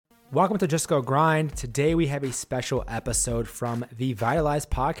Welcome to Just Go Grind. Today we have a special episode from the Vitalize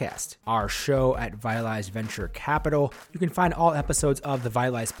podcast, our show at Vitalize Venture Capital. You can find all episodes of the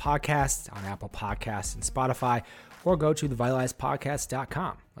Vitalize podcast on Apple Podcasts and Spotify, or go to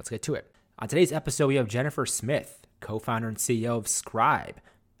thevitalizepodcast.com. Let's get to it. On today's episode, we have Jennifer Smith, co-founder and CEO of Scribe,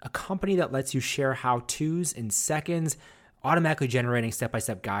 a company that lets you share how-tos in seconds, automatically generating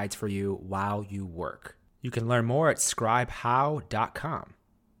step-by-step guides for you while you work. You can learn more at scribehow.com.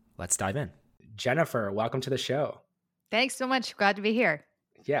 Let's dive in. Jennifer, welcome to the show. Thanks so much. Glad to be here.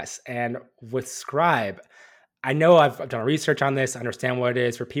 Yes. And with Scribe, I know I've done research on this, understand what it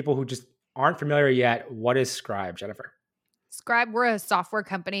is. For people who just aren't familiar yet, what is Scribe, Jennifer? Scribe, we're a software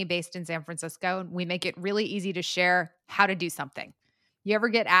company based in San Francisco, and we make it really easy to share how to do something. You ever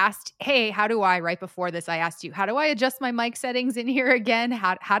get asked, hey, how do I, right before this, I asked you, how do I adjust my mic settings in here again?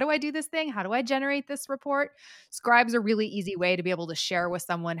 How do I do this thing? How do I generate this report? Scribe's a really easy way to be able to share with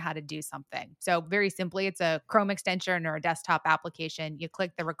someone how to do something. So very simply, it's a Chrome extension or a desktop application. You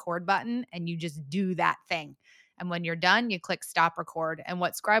click the record button and you just do that thing. And when you're done, you click stop record. And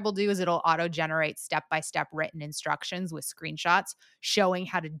what Scribe will do is it'll auto-generate step-by-step written instructions with screenshots showing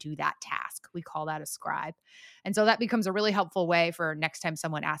how to do that task. We call that a scribe. And so that becomes a really helpful way for next time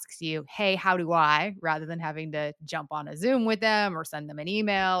someone asks you, hey, how do I, rather than having to jump on a Zoom with them or send them an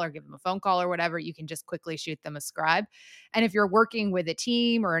email or give them a phone call or whatever, you can just quickly shoot them a scribe. And if you're working with a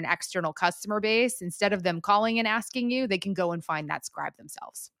team or an external customer base, instead of them calling and asking you, they can go and find that scribe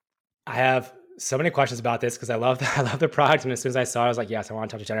themselves. I have so many questions about this because I love the product. And as soon as I saw it, I was like, yes, I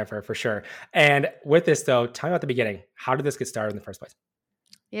want to talk to Jennifer for sure. And with this though, tell me about the beginning. How did this get started in the first place?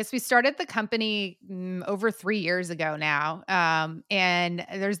 Yes, we started the company over 3 years ago now, and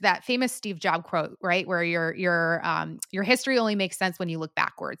there's that famous Steve Jobs quote, right, where your history only makes sense when you look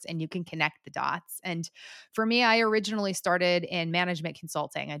backwards and you can connect the dots. And for me, I originally started in management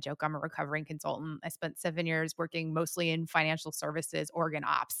consulting. I joke I'm a recovering consultant. I spent 7 years working mostly in financial services, org and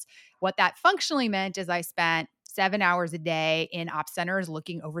ops. What that functionally meant is I spent 7 hours a day in ops centers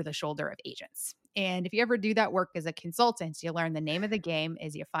looking over the shoulder of agents. And if you ever do that work as a consultant, you learn the name of the game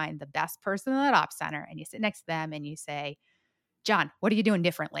is you find the best person in that ops center and you sit next to them and you say, John, what are you doing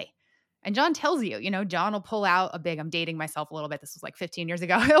differently? And John tells you, John will pull out I'm dating myself a little bit. This was like 15 years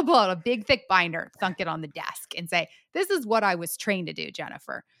ago. He'll pull out a big, thick binder, thunk it on the desk and say, this is what I was trained to do,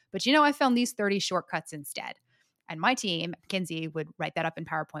 Jennifer. But I found these 30 shortcuts instead. And my team, McKinsey, would write that up in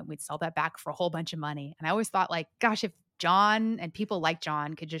PowerPoint. We'd sell that back for a whole bunch of money. And I always thought gosh, if John and people like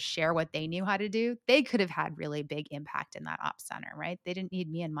John could just share what they knew how to do, they could have had really big impact in that ops center, right? They didn't need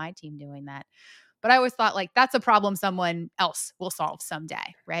me and my team doing that. But I always thought that's a problem someone else will solve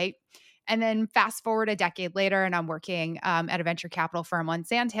someday, right? And then fast forward a decade later, and I'm working at a venture capital firm on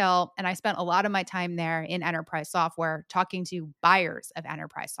Sand Hill. And I spent a lot of my time there in enterprise software talking to buyers of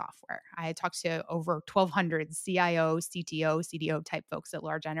enterprise software. I talked to over 1,200 CIO, CTO, CDO type folks at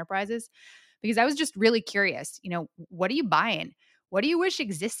large enterprises because I was just really curious, what are you buying? What do you wish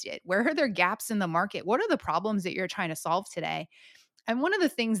existed? Where are there gaps in the market? What are the problems that you're trying to solve today? And one of the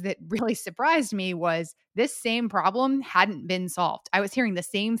things that really surprised me was this same problem hadn't been solved. I was hearing the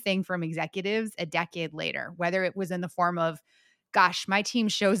same thing from executives a decade later, whether it was in the form of, gosh, my team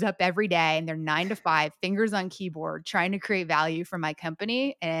shows up every day and they're 9 to 5, fingers on keyboard, trying to create value for my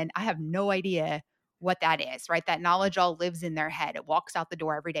company. And I have no idea what that is, right? That knowledge all lives in their head. It walks out the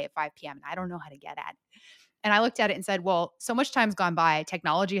door every day at 5 p.m. and I don't know how to get at it. And I looked at it and said, well, so much time's gone by.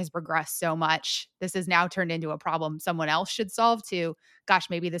 Technology has progressed so much. This has now turned into a problem someone else should solve to,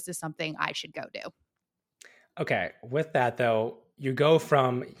 gosh, maybe this is something I should go do. Okay. With that though, you go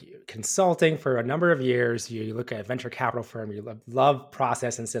from consulting for a number of years, you look at a venture capital firm, you love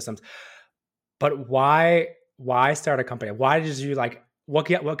process and systems, but why start a company? Why did you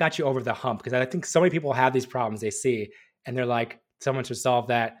what got you over the hump? Because I think so many people have these problems they see and they're like, someone should solve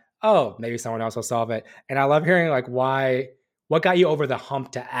that. Oh, maybe someone else will solve it. And I love hearing what got you over the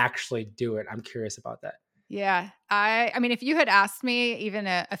hump to actually do it? I'm curious about that. Yeah. I mean, if you had asked me even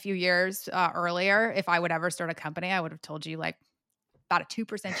a few years earlier if I would ever start a company, I would have told you about a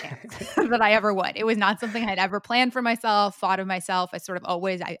 2% chance that I ever would. It was not something I'd ever planned for myself, thought of myself. I sort of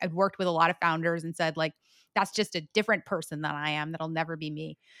always, I'd worked with a lot of founders and said that's just a different person than I am. That'll never be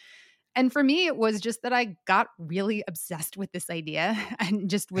me. And for me, it was just that I got really obsessed with this idea and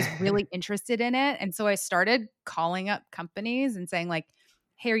just was really interested in it. And so I started calling up companies and saying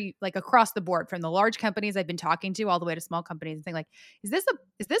hey, are you across the board from the large companies I've been talking to all the way to small companies and saying is this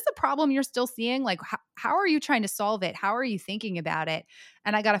a problem you're still seeing? How are you trying to solve it? How are you thinking about it?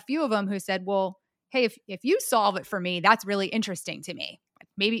 And I got a few of them who said, well, hey, if you solve it for me, that's really interesting to me.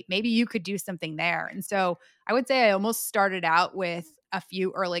 Maybe you could do something there. And so I would say I almost started out with a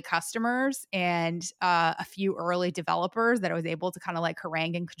few early customers and a few early developers that I was able to kind of like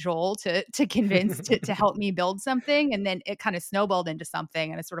harangue and cajole to convince to help me build something. And then it kind of snowballed into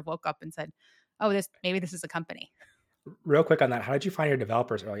something. And I sort of woke up and said, oh, maybe this is a company. Real quick on that, how did you find your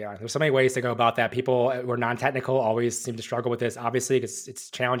developers early on? There's so many ways to go about that. People who are non-technical always seem to struggle with this. Obviously, because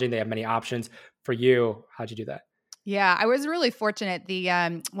it's challenging. They have many options. For you, how'd you do that? Yeah, I was really fortunate.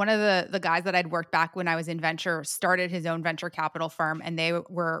 The one of the guys that I'd worked back when I was in venture started his own venture capital firm, and they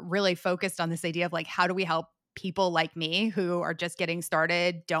were really focused on this idea of like, how do we help people like me who are just getting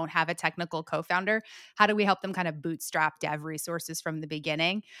started, don't have a technical co-founder? How do we help them kind of bootstrap dev resources from the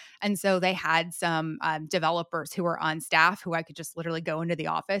beginning? And so they had some developers who were on staff who I could just literally go into the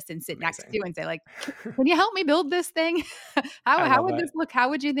office and sit next Amazing. to and say like, can you help me build this thing? I How love would that. this look? How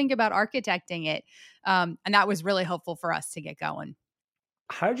would you think about architecting it? And that was really helpful for us to get going.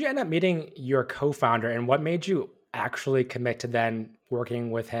 How did you end up meeting your co-founder, and what made you actually commit to then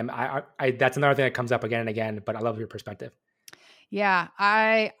working with him? That's another thing that comes up again and again, but I love your perspective. Yeah,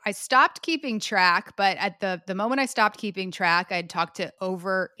 I stopped keeping track, but at the moment I stopped keeping track, I'd talked to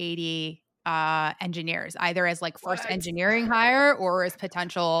over 80 engineers, either as like first What? engineering hire or as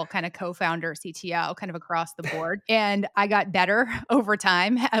potential kind of co-founder CTO kind of across the board. And I got better over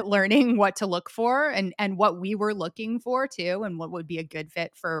time at learning what to look for and what we were looking for too, and what would be a good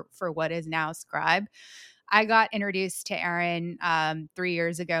fit for what is now Scribe. I got introduced to Aaron 3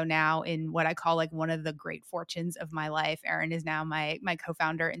 years ago now in what I call like one of the great fortunes of my life. Aaron is now my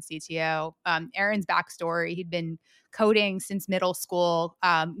co-founder and CTO. Aaron's backstory: he'd been coding since middle school.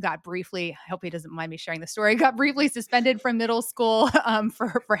 Got briefly, I hope he doesn't mind me sharing the story. Got briefly suspended from middle school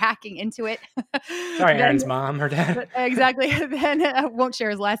for hacking into it. Sorry, then Aaron's mom or dad. exactly. Then I won't share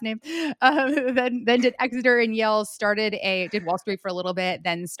his last name. Then did Exeter and Yale. Did Wall Street for a little bit.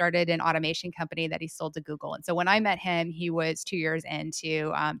 Then started an automation company that he sold to Google. And so when I met him, he was 2 years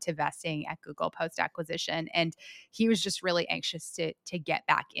into to vesting at Google post acquisition, and he was just really anxious to get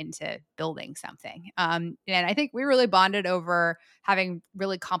back into building something. And I think we really bonded over having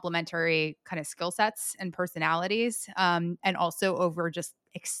really complementary kind of skill sets and personalities, and also over just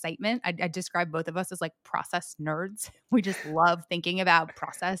excitement. I describe both of us as like process nerds. We just love thinking about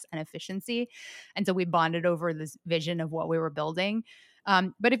process and efficiency. And so we bonded over this vision of what we were building.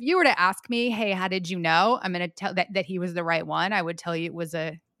 But if you were to ask me, hey, how did you know? I'm going to tell that he was the right one. I would tell you it was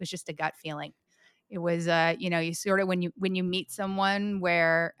just a gut feeling. It was you sort of when you meet someone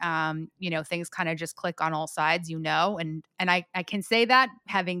where things kind of just click on all sides, and I can say that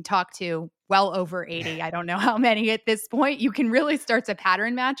having talked to well over 80, I don't know how many at this point, you can really start to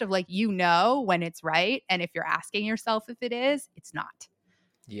pattern match of like when it's right, and if you're asking yourself if it is, it's not.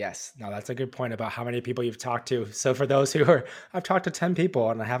 Yes. No, that's a good point about how many people you've talked to. So for those who are, I've talked to 10 people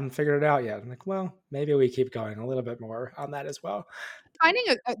and I haven't figured it out yet. I'm like, well, maybe we keep going a little bit more on that as well. Finding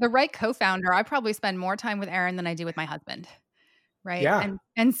the right co-founder, I probably spend more time with Aaron than I do with my husband. Right. Yeah.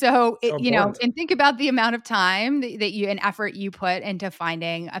 And so So important. and think about the amount of time that you and effort you put into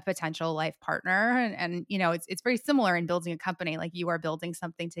finding a potential life partner. And it's very similar in building a company. Like you are building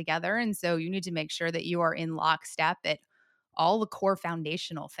something together. And so you need to make sure that you are in lockstep at all the core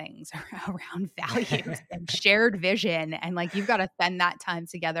foundational things around values and shared vision. And like you've got to spend that time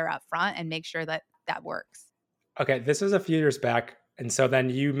together up front and make sure that that works. Okay, this was a few years back. And so then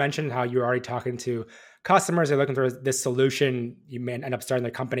you mentioned how you were already talking to customers, they're looking for this solution. You may end up starting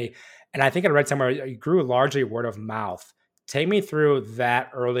the company. And I think I read somewhere you grew largely word of mouth. Take me through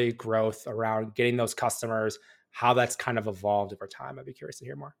that early growth around getting those customers, how that's kind of evolved over time. I'd be curious to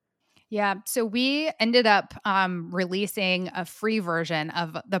hear more. Yeah. So we ended up releasing a free version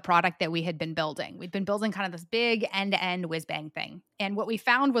of the product that we had been building. We'd been building kind of this big end-to-end whiz bang thing. And what we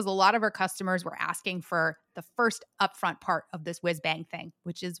found was a lot of our customers were asking for the first upfront part of this whiz bang thing,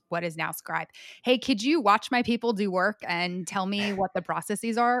 which is what is now Scribe. Hey, could you watch my people do work and tell me what the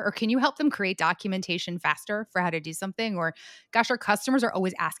processes are? Or can you help them create documentation faster for how to do something? Or gosh, our customers are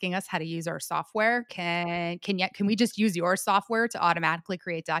always asking us how to use our software. Can we just use your software to automatically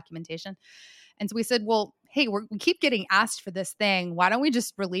create documentation? And so we said, well, hey, we keep getting asked for this thing. Why don't we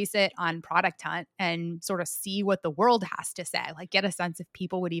just release it on Product Hunt and sort of see what the world has to say? Like get a sense if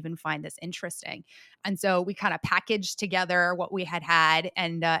people would even find this interesting. And so we kind of packaged together what we had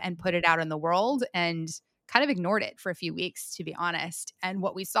and put it out in the world and kind of ignored it for a few weeks, to be honest. And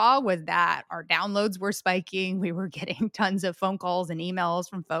what we saw was that our downloads were spiking. We were getting tons of phone calls and emails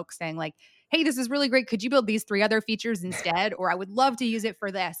from folks saying like, hey, this is really great. Could you build these 3 other features instead? Or I would love to use it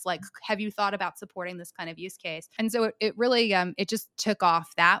for this. Like, have you thought about supporting this kind of use case? And so it really, it just took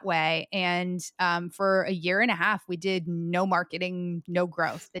off that way. And for a year and a half, we did no marketing, no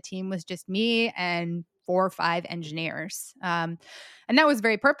growth. The team was just me and 4 or 5 engineers. And that was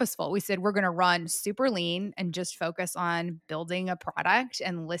very purposeful. We said, we're going to run super lean and just focus on building a product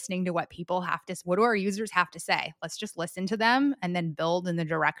and listening to what people have to, what do our users have to say? Let's just listen to them and then build in the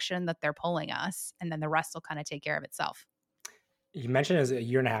direction that they're pulling us. And then the rest will kind of take care of itself. You mentioned it was a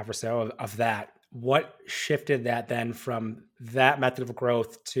year and a half or so of that. What shifted that then from that method of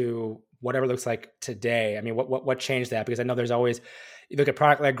growth to whatever it looks like today? I mean, what changed that? Because I know there's always, you look at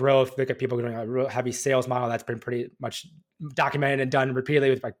product-led growth, look at people doing a real heavy sales model that's been pretty much documented and done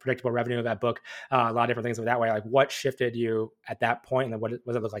repeatedly with like predictable revenue of that book, a lot of different things that way. Like what shifted you at that point, and then what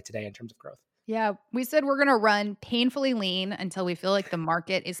does it look like today in terms of growth? Yeah, we said we're going to run painfully lean until we feel like the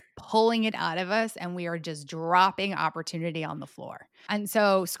market is pulling it out of us and we are just dropping opportunity on the floor. And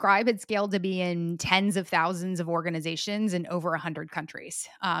so Scribe had scaled to be in tens of thousands of organizations in over 100 countries.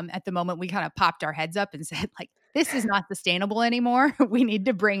 At the moment, we kind of popped our heads up and said, like, this is not sustainable anymore. We need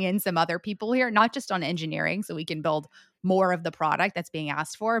to bring in some other people here, not just on engineering so we can build more of the product that's being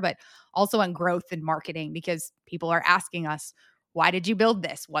asked for, but also on growth and marketing because people are asking us, why did you build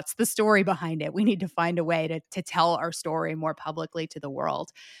this? What's the story behind it? We need to find a way to tell our story more publicly to the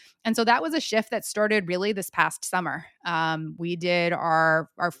world. And so that was a shift that started really this past summer. We did our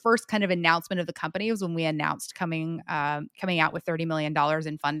first kind of announcement of the company was when we announced coming out with $30 million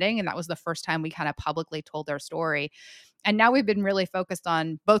in funding. And that was the first time we kind of publicly told our story. And now we've been really focused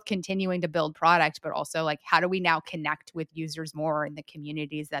on both continuing to build product, but also like how do we now connect with users more in the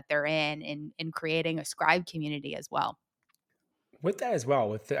communities that they're in creating a Scribe community as well. With that as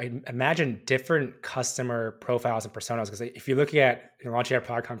well, I imagine different customer profiles and personas. Because if you're looking at launching a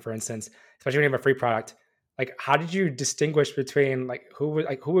product, for instance, especially when you have a free product, like how did you distinguish between who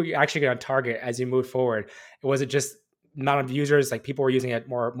were you actually going to target as you move forward? Was it just amount of users, like people were using it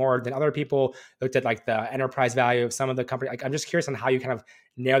more than other people? Looked at like the enterprise value of some of the company. Like I'm just curious on how you kind of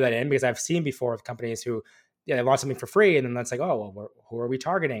nail that in, because I've seen before with companies who they launch something for free and then that's like, oh well, who are we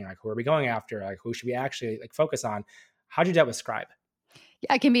targeting? Like who are we going after? Like who should we actually like focus on? How'd you deal with Scribe?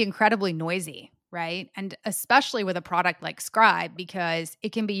 Yeah, it can be incredibly noisy, right? And especially with a product like Scribe, because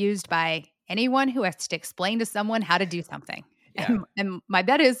it can be used by anyone who has to explain to someone how to do something. Yeah, And my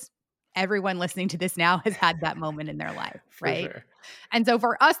bet is everyone listening to this now has had that moment in their life, for right? sure. And so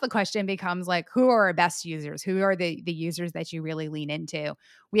for us, the question becomes like, who are our best users? Who are the users that you really lean into?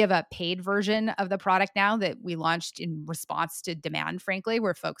 We have a paid version of the product now that we launched in response to demand, frankly,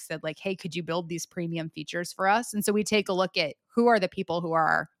 where folks said like, hey, could you build these premium features for us? And so we take a look at who are the people who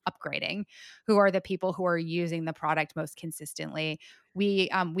are upgrading, who are the people who are using the product most consistently. We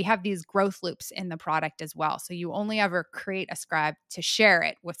have these growth loops in the product as well. So you only ever create a Scribe to share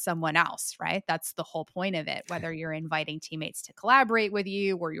it with someone else, right? That's the whole point of it, whether you're inviting teammates to collaborate with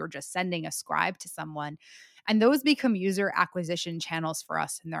you or you're just sending a Scribe to someone. And those become user acquisition channels for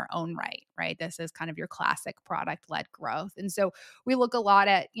us in their own right, right? This is kind of your classic product-led growth. And so we look a lot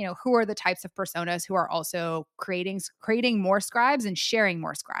at, who are the types of personas who are also creating more Scribes and sharing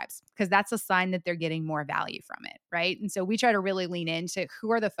more Scribes, because that's a sign that they're getting more value from it, right? And so we try to really lean into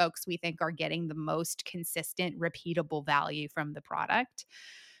who are the folks we think are getting the most consistent, repeatable value from the product.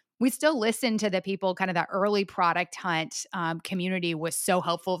 We still listen to the people, kind of that early product hunt community was so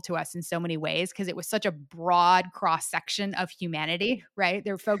helpful to us in so many ways because it was such a broad cross section of humanity, right?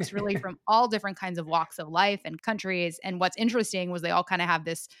 There were folks really from all different kinds of walks of life and countries. And what's interesting was they all kind of have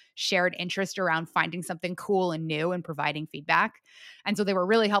this shared interest around finding something cool and new and providing feedback. And so they were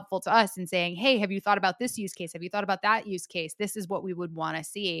really helpful to us in saying, hey, have you thought about this use case? Have you thought about that use case? This is what we would want to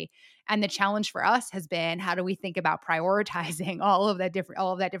see. And the challenge for us has been, how do we think about prioritizing all of that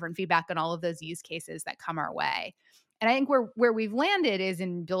different feedback and all of those use cases that come our way? And I think where we've landed is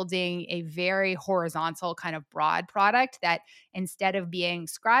in building a very horizontal kind of broad product that, instead of being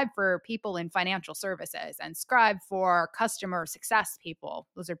Scribe for people in financial services and Scribe for customer success people,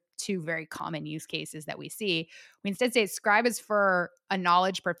 those are two very common use cases that we see. We instead say Scribe is for a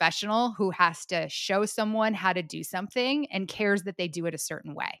knowledge professional who has to show someone how to do something and cares that they do it a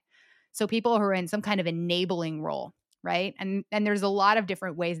certain way. So people who are in some kind of enabling role, right? And there's a lot of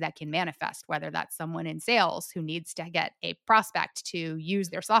different ways that can manifest, whether that's someone in sales who needs to get a prospect to use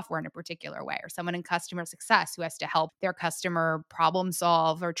their software in a particular way, or someone in customer success who has to help their customer problem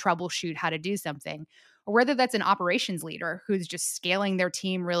solve or troubleshoot how to do something, or whether that's an operations leader who's just scaling their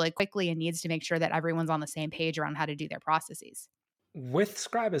team really quickly and needs to make sure that everyone's on the same page around how to do their processes. With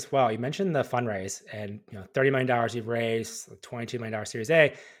Scribe as well, you mentioned the fundraise and $30 million you've raised, $22 million Series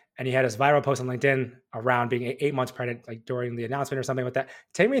A, and you had this viral post on LinkedIn around being 8 months pregnant, like during the announcement or something with that.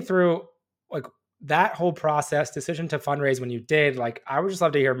 Take me through like that whole process, decision to fundraise when you did. Like, I would just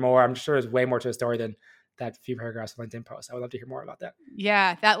love to hear more. I'm sure there's way more to the story than that few paragraphs of LinkedIn post. I would love to hear more about that.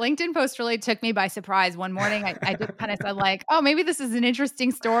 Yeah, that LinkedIn post really took me by surprise. One morning, I just kind of said like, oh, maybe this is an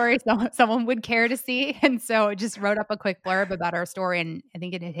interesting story someone would care to see. And so I just wrote up a quick blurb about our story. And I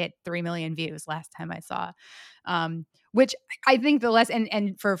think it had hit 3 million views last time I saw. Which I think the less,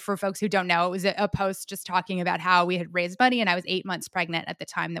 and for folks who don't know, it was a post just talking about how we had raised money, and I was 8 months pregnant at the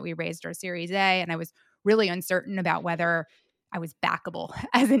time that we raised our Series A. And I was really uncertain about whether I was backable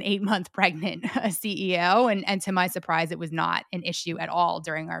as an 8-month pregnant CEO. And to my surprise, it was not an issue at all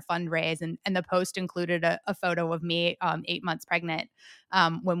during our fundraise. And the post included a photo of me 8 months pregnant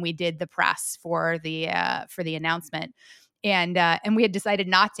when we did the press for the announcement. And we had decided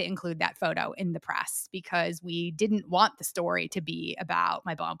not to include that photo in the press because we didn't want the story to be about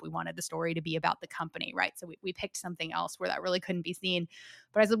my bump. We wanted the story to be about the company, right? So we picked something else where that really couldn't be seen.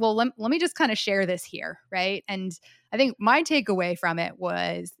 But I said, well, let me just kind of share this here, right? And I think my takeaway from it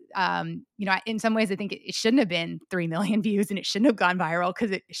was, in some ways, I think it shouldn't have been 3 million views and it shouldn't have gone viral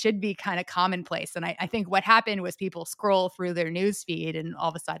because it should be kind of commonplace. And I think what happened was people scroll through their news feed and all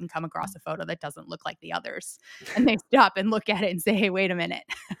of a sudden come across a photo that doesn't look like the others. And they stop and look at it and say, hey, wait a minute.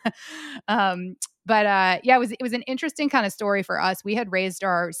 It was an interesting kind of story for us. We had raised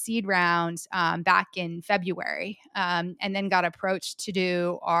our seed round back in February, and then got approached to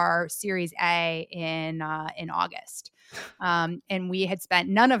do our Series A in August, and we had spent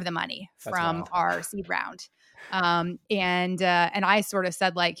none of the money from our seed round. And I sort of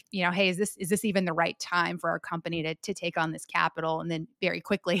said like, hey, is this even the right time for our company to take on this capital? And then very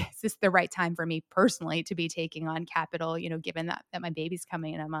quickly, is this the right time for me personally to be taking on capital, given that my baby's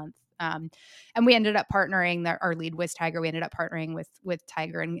coming in a month? And we ended up partnering. Our lead was Tiger. We ended up partnering with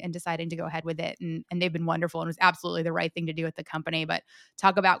Tiger and deciding to go ahead with it. And they've been wonderful, and it was absolutely the right thing to do at the company. But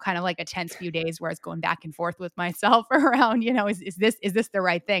talk about kind of like a tense few days where I was going back and forth with myself around, is this the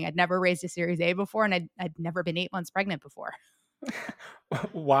right thing? I'd never raised a Series A before, and I'd never been 8 months pregnant before.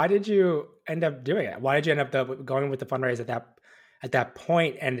 Why did you end up doing it? Why did you end up going with the fundraise at that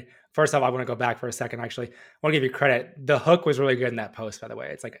point? And first off, I want to go back for a second. Actually, I want to give you credit. The hook was really good in that post, by the way.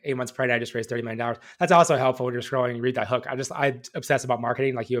 It's like 8 months pregnant, I just raised $30 million. That's also helpful when you're scrolling and you read that hook. I obsess about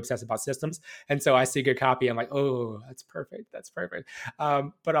marketing like you obsess about systems. And so I see good copy. I'm like, oh, that's perfect. That's perfect.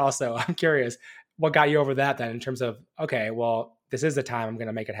 But also I'm curious, what got you over that then in terms of, okay, well, this is the time I'm going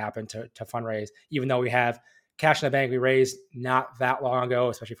to make it happen to fundraise, even though we have cash in the bank we raised not that long ago,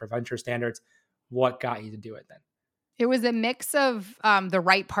 especially for venture standards. What got you to do it then? It was a mix of the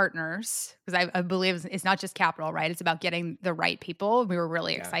right partners, because I believe it's not just capital, right? It's about getting the right people. We were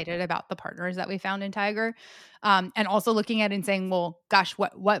really excited about the partners that we found in Tiger, and also looking at it and saying, well, gosh,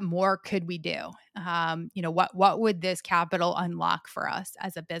 what more could we do? What would this capital unlock for us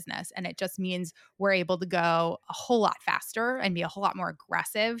as a business? And it just means we're able to go a whole lot faster and be a whole lot more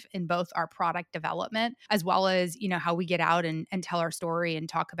aggressive in both our product development as well as, how we get out and tell our story and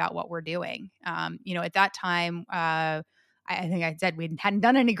talk about what we're doing. At that time, I think I said we hadn't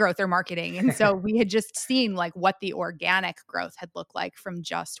done any growth or marketing. And so we had just seen like what the organic growth had looked like from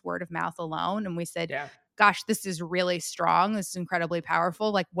just word of mouth alone. And we said, gosh, this is really strong. This is incredibly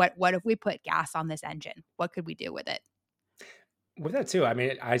powerful. Like what if we put gas on this engine? What could we do with it? With that too, I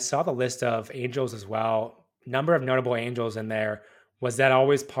mean, I saw the list of angels as well. Number of notable angels in there. Was that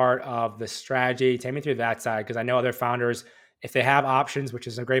always part of the strategy? Take me through that side, because I know other founders, if they have options, which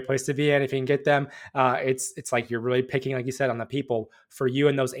is a great place to be in, if you can get them, it's like you're really picking, like you said, on the people. For you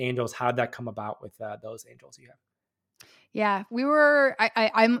and those angels, how did that come about with those angels you have? Yeah,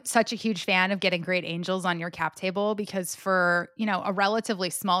 I'm such a huge fan of getting great angels on your cap table because for, a relatively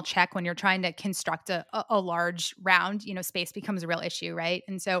small check when you're trying to construct a large round, space becomes a real issue, right?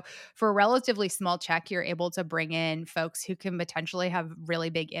 And so for a relatively small check, you're able to bring in folks who can potentially have really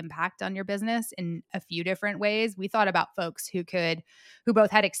big impact on your business in a few different ways. We thought about folks who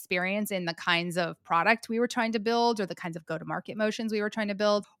both had experience in the kinds of product we were trying to build or the kinds of go-to-market motions we were trying to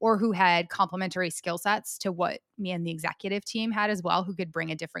build, or who had complementary skill sets to what me and the executive team had as well, who could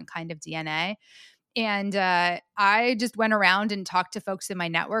bring a different kind of DNA. And I just went around and talked to folks in my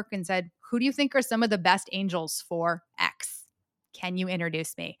network and said, who do you think are some of the best angels for X? Can you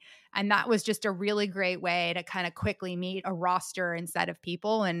introduce me? And that was just a really great way to kind of quickly meet a roster and set of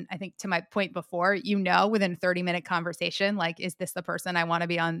people. And I think to my point before, within a 30-minute conversation, like, is this the person I want to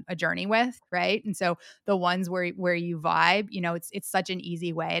be on a journey with? Right. And so the ones where you vibe, it's such an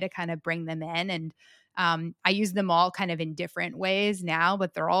easy way to kind of bring them in. And I use them all kind of in different ways now,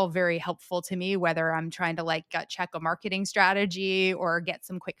 but they're all very helpful to me, whether I'm trying to like gut check a marketing strategy or get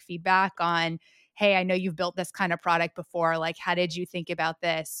some quick feedback on, hey, I know you've built this kind of product before. Like, how did you think about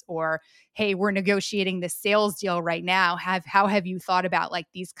this? Or, hey, we're negotiating this sales deal right now. How have you thought about like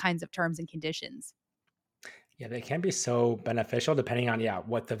these kinds of terms and conditions? Yeah, they can be so beneficial depending on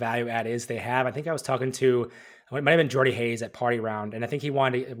what the value add is they have. I think I was talking to it might have been Jordy Hayes at Party Round, and I think he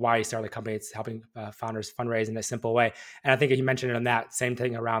wanted why he started the company. It's helping founders fundraise in a simple way. And I think he mentioned it on that same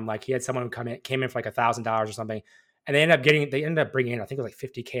thing around like he had someone who came in for like $1,000 or something, and they ended up bringing in I think it was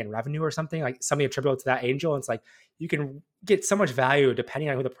like 50K in revenue or something, like something attributable to that angel. And it's like you can get so much value depending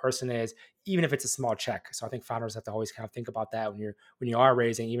on who the person is, even if it's a small check. So I think founders have to always kind of think about that when you are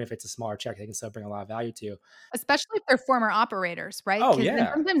raising, even if it's a smaller check, they can still bring a lot of value to you. Especially if they're former operators, right? Oh Because then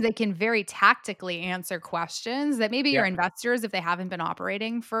yeah, sometimes they can very tactically answer questions that maybe your yeah. investors, if they haven't been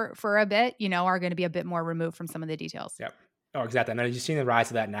operating for a bit, are gonna be a bit more removed from some of the details. Yep. Oh, exactly. I mean, you've seen the rise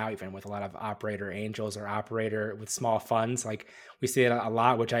of that now, even with a lot of operator angels or operator with small funds. Like we see it a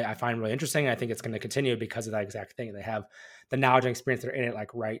lot, which I find really interesting. I think it's going to continue because of that exact thing. They have the knowledge and experience. They're in it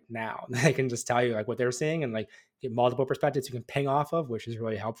like right now. They can just tell you like what they're seeing and like get multiple perspectives you can ping off of, which is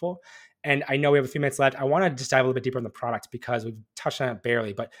really helpful. And I know we have a few minutes left. I want to just dive a little bit deeper on the product because we've touched on it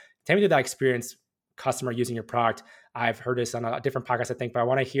barely, but tell me through that experience, customer using your product. I've heard this on a different podcast, I think, but I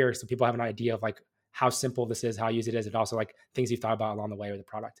want to hear so people have an idea of like how simple this is, how easy it is, and also like things you've thought about along the way with the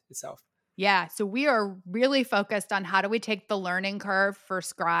product itself. Yeah, so we are really focused on how do we take the learning curve for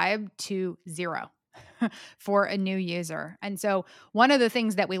Scribe to 0 for a new user. And so one of the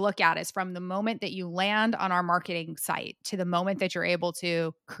things that we look at is from the moment that you land on our marketing site to the moment that you're able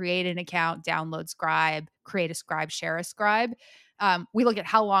to create an account, download Scribe, create a Scribe, share a Scribe. We look at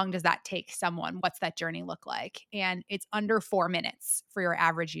how long does that take someone? What's that journey look like? And it's under 4 minutes for your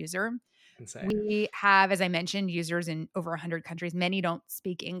average user. Insane. We have, as I mentioned, users in over 100 countries. Many don't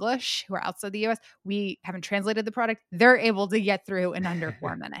speak English who are outside the US. We haven't translated the product. They're able to get through in under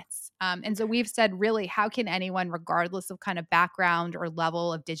 4 minutes. And so we've said, really, how can anyone, regardless of kind of background or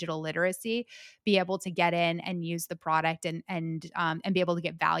level of digital literacy, be able to get in and use the product and be able to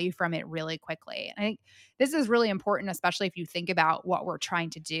get value from it really quickly? And I think this is really important, especially if you think about what we're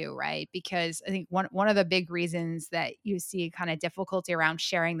trying to do, right? Because I think one of the big reasons that you see kind of difficulty around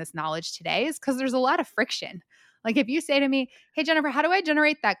sharing this knowledge today is because there's a lot of friction. Like if you say to me, hey, Jennifer, how do I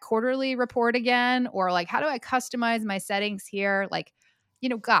generate that quarterly report again? Or like, how do I customize my settings here? Like,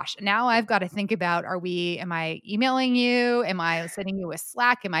 gosh, now I've got to think about, am I emailing you? Am I sending you a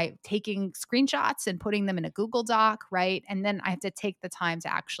Slack? Am I taking screenshots and putting them in a Google Doc, right? And then I have to take the time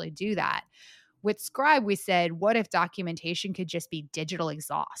to actually do that. With Scribe, we said, what if documentation could just be digital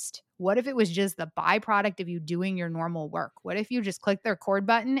exhaust? What if it was just the byproduct of you doing your normal work? What if you just click the record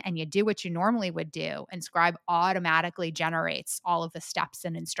button and you do what you normally would do, and Scribe automatically generates all of the steps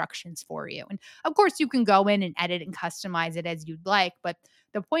and instructions for you? And of course, you can go in and edit and customize it as you'd like, but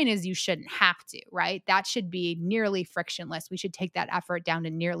the point is you shouldn't have to, right? That should be nearly frictionless. We should take that effort down to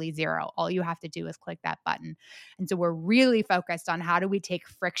nearly 0. All you have to do is click that button. And so we're really focused on how do we take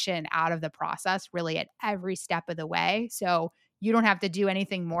friction out of the process really at every step of the way. So you don't have to do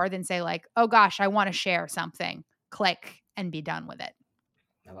anything more than say like, oh gosh, I want to share something, click and be done with it.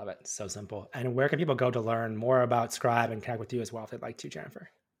 I love it. So simple. And where can people go to learn more about Scribe and connect with you as well if they'd like to, Jennifer?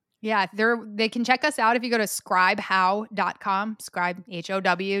 Yeah, they can check us out if you go to scribehow.com,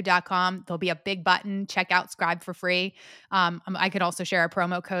 scribehow.com. There'll be a big button, check out Scribe for free. I could also share a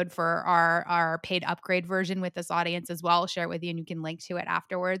promo code for our paid upgrade version with this audience as well. I'll share it with you and you can link to it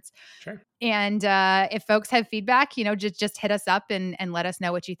afterwards. Sure. And if folks have feedback, just hit us up and let us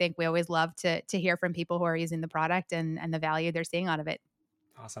know what you think. We always love to hear from people who are using the product and the value they're seeing out of it.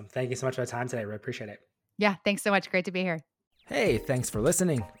 Awesome. Thank you so much for the time today. Really appreciate it. Yeah, thanks so much. Great to be here. Hey, thanks for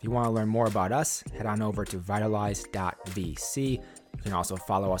listening. If you want to learn more about us, head on over to vitalize.vc. You can also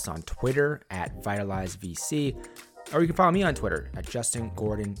follow us on Twitter at vitalizevc, or you can follow me on Twitter at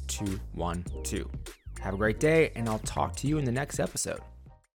JustinGordon212. Have a great day, and I'll talk to you in the next episode.